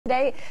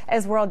Today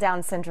is World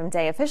Down Syndrome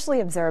Day,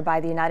 officially observed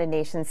by the United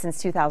Nations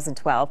since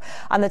 2012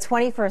 on the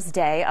 21st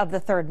day of the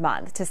third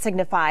month to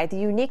signify the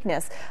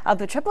uniqueness of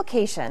the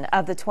triplication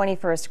of the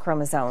 21st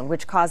chromosome,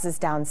 which causes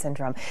Down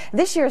syndrome.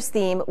 This year's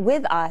theme,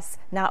 With Us,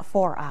 Not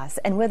For Us.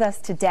 And with us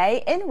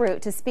today, en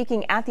route to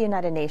speaking at the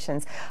United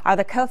Nations, are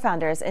the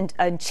co-founders and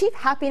chief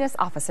happiness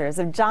officers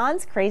of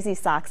John's Crazy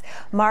Socks,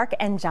 Mark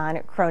and John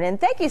Cronin.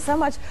 Thank you so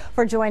much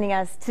for joining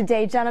us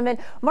today, gentlemen.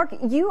 Mark,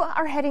 you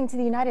are heading to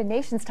the United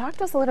Nations. Talk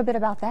to us a little bit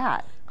about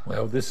that.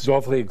 Well, this is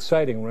awfully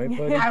exciting, right,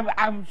 buddy?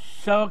 I'm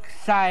so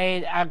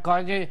excited. I'm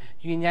going to the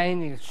United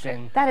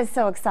Nations. That is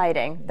so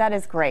exciting. That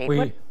is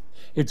great.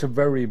 It's a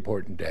very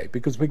important day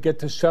because we get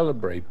to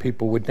celebrate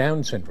people with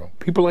Down syndrome.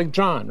 People like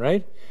John,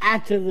 right?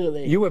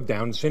 Absolutely. You have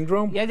Down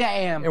syndrome? Yes, I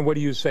am. And what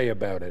do you say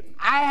about it?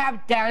 I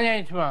have Down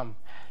syndrome.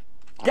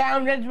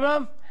 Down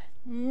syndrome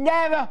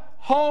never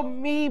hold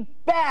me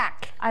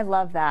back. I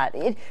love that.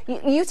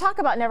 You talk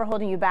about never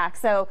holding you back.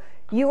 So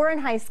you were in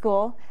high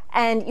school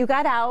and you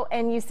got out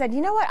and you said,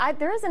 you know what,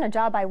 there isn't a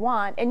job I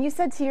want. And you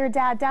said to your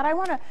dad, Dad, I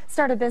want to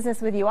start a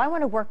business with you. I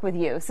want to work with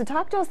you. So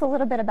talk to us a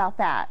little bit about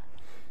that.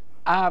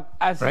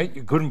 Right?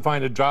 You couldn't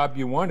find a job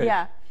you wanted.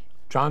 Yeah.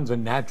 John's a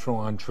natural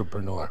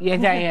entrepreneur.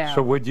 Yes, I am.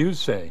 So what'd you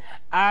say?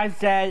 I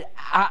said,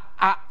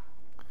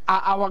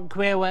 I want to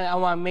create one, I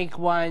want to make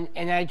one,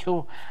 and I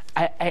told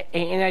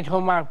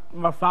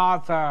my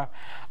father,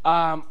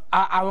 I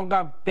want to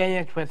go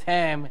business with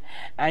him,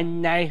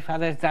 and now my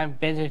father's done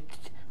business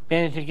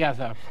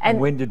together.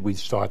 And when did we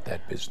start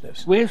that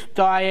business? We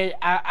started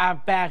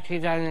back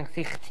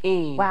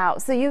 2016. Wow.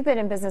 So you've been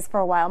in business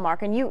for a while,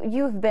 Mark, and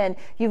you've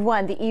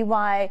won the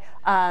EY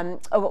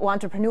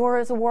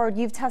Entrepreneurs Award.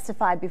 You've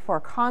testified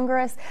before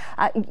Congress.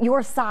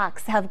 Your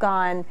socks have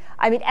gone.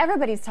 I mean,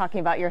 everybody's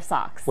talking about your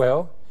socks.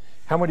 Well,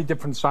 how many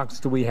different socks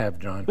do we have,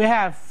 John? We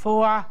have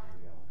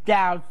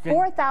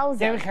 4,000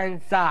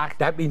 different socks.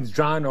 That means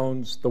John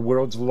owns the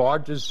world's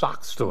largest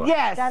sock store.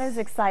 Yes. That is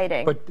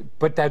exciting.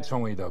 But that's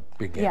only the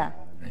beginning. Yeah.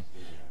 Right?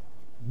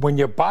 When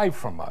you buy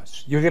from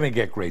us, you're going to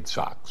get great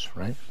socks,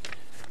 right?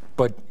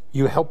 But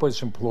you help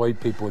us employ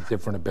people with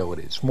different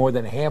abilities. More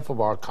than half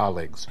of our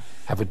colleagues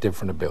have a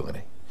different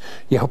ability.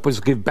 You help us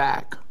give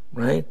back,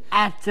 right?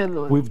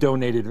 Absolutely. We've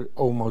donated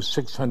almost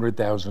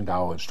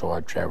 $600,000 to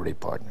our charity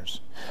partners.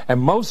 And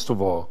most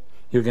of all,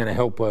 you're going to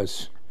help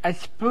us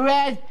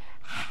spread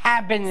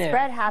happiness.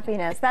 Spread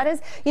happiness. That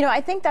is,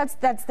 I think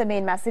that's the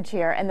main message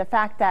here, and the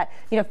fact that,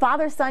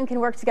 father, son can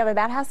work together,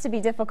 that has to be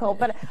difficult,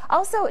 but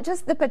also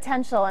just the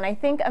potential, and I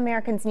think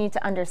Americans need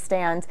to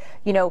understand,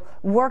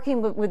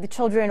 working with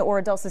children or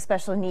adults with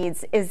special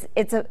needs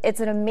it's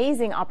an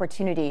amazing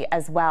opportunity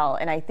as well,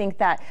 and I think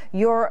that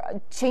you're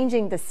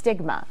changing the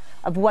stigma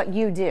of what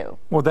you do.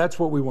 Well, that's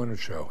what we want to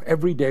show.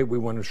 Every day we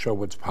want to show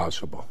what's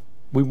possible.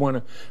 We want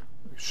to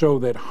show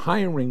that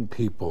hiring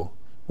people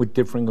with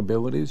differing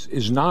abilities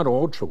is not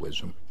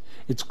altruism,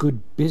 it's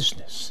good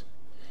business.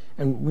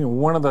 And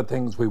one of the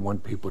things we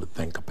want people to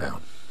think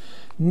about,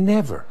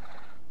 never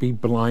be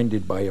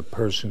blinded by a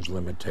person's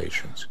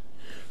limitations.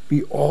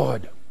 Be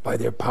awed by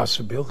their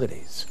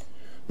possibilities.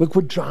 Look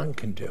what John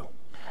can do.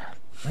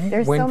 Right?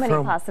 There's so many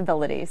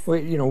possibilities.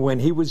 When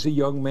he was a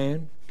young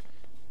man,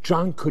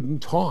 John couldn't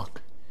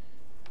talk.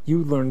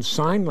 You learn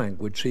sign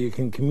language so you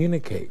can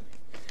communicate.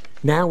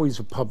 Now he's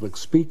a public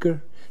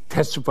speaker,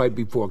 testified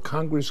before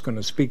Congress, going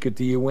to speak at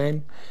the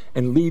UN,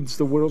 and leads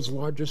the world's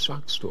largest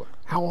sock store.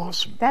 How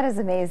awesome. That is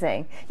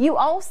amazing. You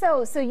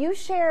also, so you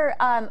share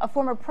a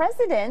former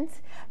president,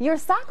 your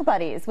sock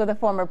buddies with a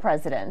former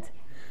president.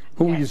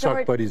 Who are you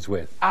sock buddies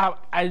with?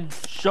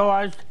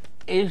 George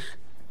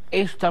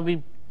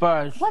H.W.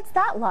 Bush. What's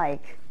that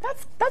like?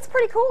 That's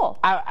pretty cool.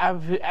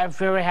 I'm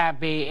very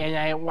happy,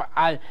 and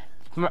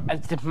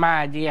it's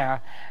my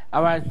idea. I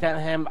want to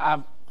send him,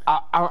 I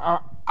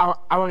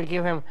want to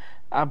give him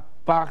a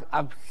box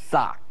of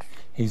socks.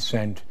 He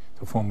sent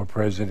the former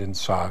president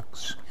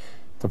socks.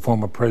 The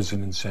former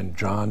president sent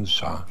John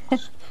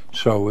socks.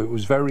 So it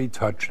was very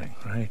touching,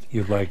 right?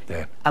 You like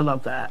that. I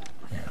love that.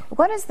 Yeah.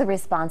 What has the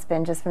response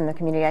been just from the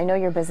community? I know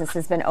your business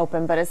has been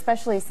open, but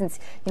especially since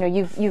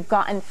you've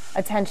gotten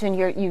attention,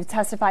 you've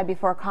testified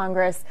before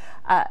Congress.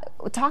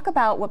 Talk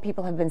about what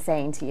people have been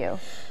saying to you.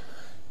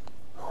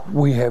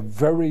 We have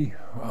very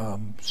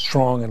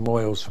strong and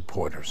loyal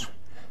supporters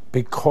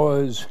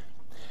because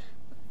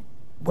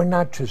we're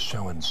not just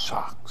selling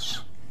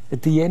socks.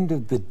 At the end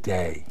of the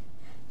day,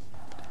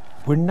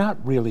 we're not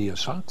really a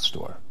sock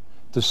store.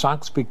 The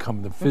socks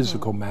become the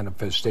physical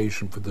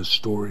manifestation for the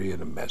story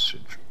and the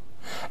message.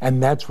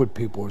 And that's what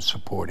people are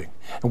supporting.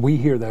 And we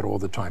hear that all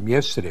the time.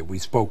 Yesterday, we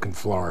spoke in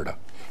Florida.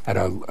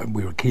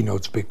 We were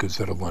keynote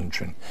speakers at a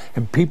luncheon.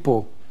 And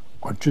people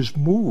are just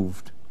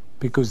moved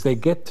because they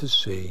get to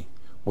see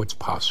what's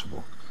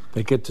possible.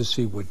 They get to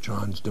see what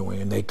John's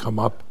doing. And they come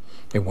up,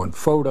 they want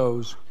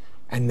photos,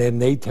 and then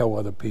they tell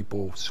other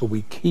people. So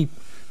we keep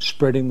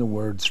spreading the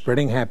word,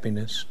 spreading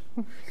happiness,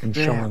 and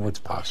showing what's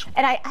possible.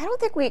 And I don't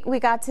think we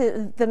got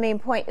to the main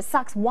point.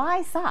 Socks.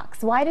 Why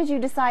socks? Why did you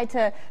decide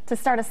to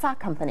start a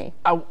sock company?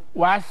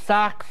 Why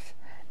socks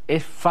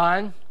is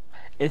fun.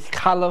 it's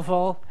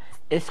colorful,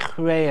 it's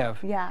creative.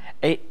 Yeah.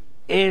 It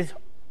is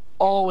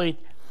always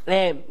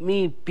let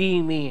me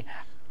be me.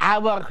 I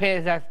want to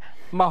create that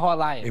my whole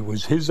life. It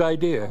was his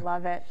idea. I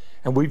love it.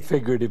 And we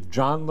figured if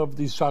John loved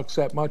these socks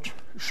that much,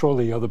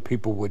 surely other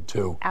people would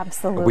too.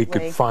 Absolutely. And we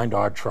could find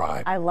our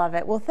tribe. I love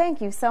it. Well, thank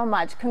you so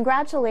much.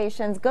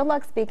 Congratulations. Good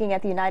luck speaking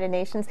at the United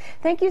Nations.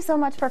 Thank you so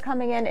much for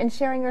coming in and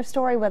sharing your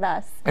story with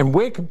us. And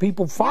where can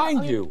people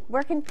find you?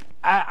 Where can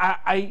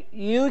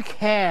you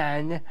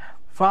can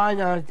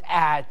find us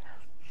at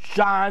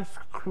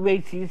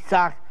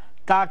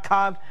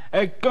johnscrazysock.com.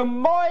 And good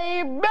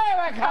morning,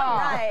 America! All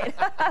right.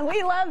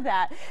 We love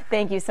that.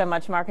 Thank you so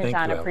much, Mark and Thank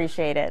John. you.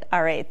 Appreciate it.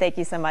 All right. Thank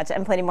you so much.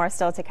 And plenty more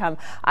still to come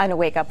on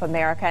Wake Up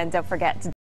America. And don't forget to